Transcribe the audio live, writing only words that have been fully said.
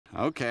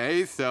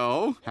Okay,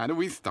 so how do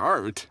we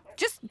start?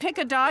 Just pick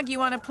a dog you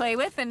want to play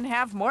with and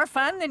have more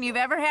fun than you've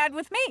ever had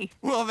with me.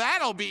 Well,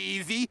 that'll be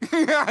easy.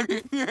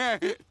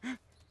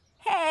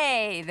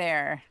 Hey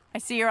there. I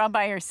see you're all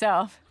by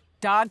yourself.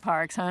 Dog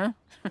parks, huh?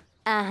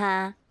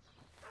 Uh-huh.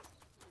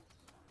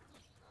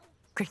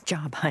 Great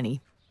job, honey.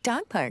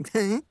 Dog parks,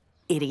 huh?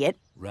 Idiot.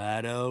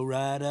 Righto,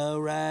 righto,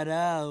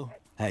 righto.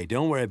 Hey,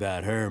 don't worry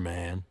about her,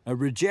 man. A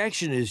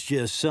rejection is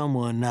just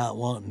someone not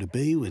wanting to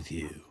be with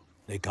you.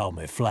 They call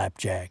me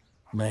Flapjack.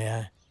 May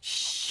I?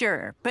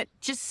 Sure, but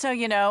just so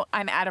you know,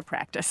 I'm out of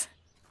practice.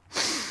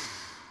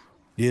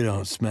 You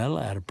don't smell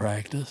out of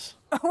practice.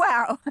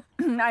 Wow.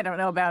 I don't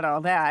know about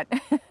all that.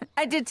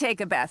 I did take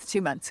a bath 2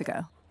 months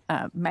ago.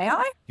 May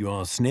I? You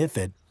want to sniff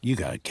it? You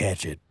gotta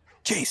catch it.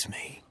 Chase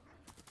me.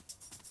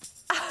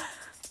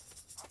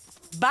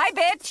 Bye,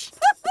 bitch.